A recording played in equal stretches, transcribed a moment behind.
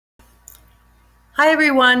Hi,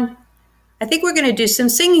 everyone. I think we're going to do some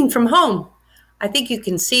singing from home. I think you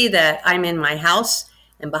can see that I'm in my house,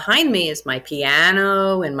 and behind me is my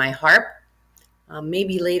piano and my harp.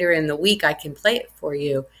 Maybe later in the week I can play it for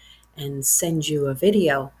you and send you a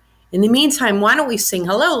video. In the meantime, why don't we sing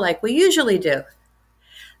hello like we usually do?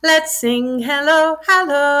 Let's sing hello,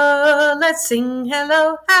 hello. Let's sing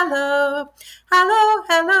hello, hello. Hello,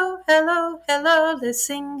 hello, hello, hello. Let's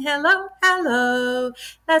sing hello, hello.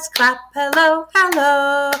 Let's clap hello,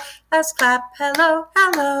 hello. Let's clap hello,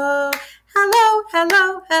 hello. Hello,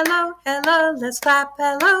 hello, hello, hello. Let's clap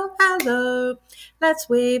hello, hello. Let's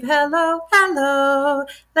wave hello, hello.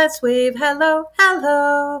 Let's wave hello,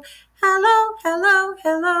 hello. Hello, hello,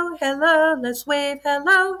 hello, hello. Let's wave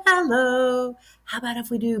hello, hello. How about if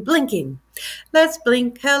we do blinking? Let's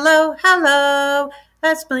blink hello, hello.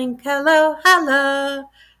 Let's blink hello, hello.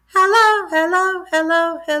 Hello, hello,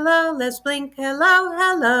 hello, hello. Let's blink hello,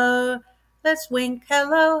 hello. Let's wink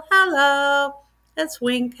hello, hello. Let's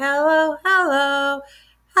wink hello, hello.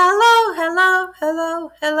 Hello, hello,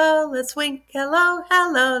 hello, hello. Let's wink hello,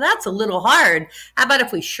 hello. That's a little hard. How about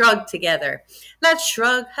if we shrug together? Let's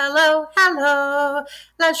shrug hello, hello.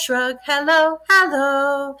 Let's shrug hello,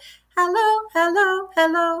 hello. Hello, hello,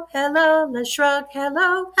 hello, hello. Let's shrug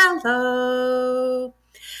hello, hello.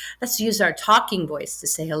 Let's use our talking voice to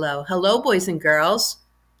say hello. Hello, boys and girls.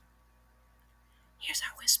 Here's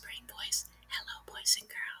our whispering voice. Hello, boys and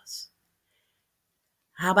girls.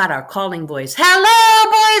 How about our calling voice? Hello,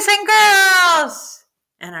 boys and girls.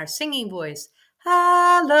 And our singing voice.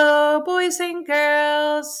 Hello, boys and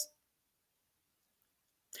girls.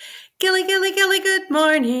 Gilly, gilly, gilly, good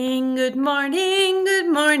morning, good morning,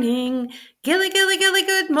 good morning. Gilly, gilly, gilly,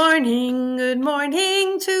 good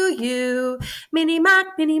morning to you. Minnie Mac,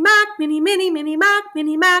 Minnie Mac, Minnie, Minnie, Minnie Mac,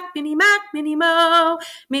 Minnie Mac, Minnie Mac, Minnie Mo.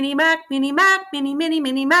 Minnie Mac, Minnie Mac, Minnie, Minnie,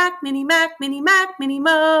 Minnie Mac, Minnie Mac, Minnie Mac, Minnie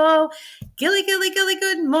Mo. Gilly, gilly, gilly,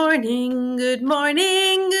 good morning, good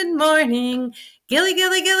morning, good morning. Gilly,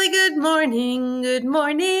 gilly, gilly, good morning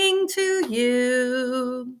to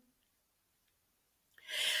you.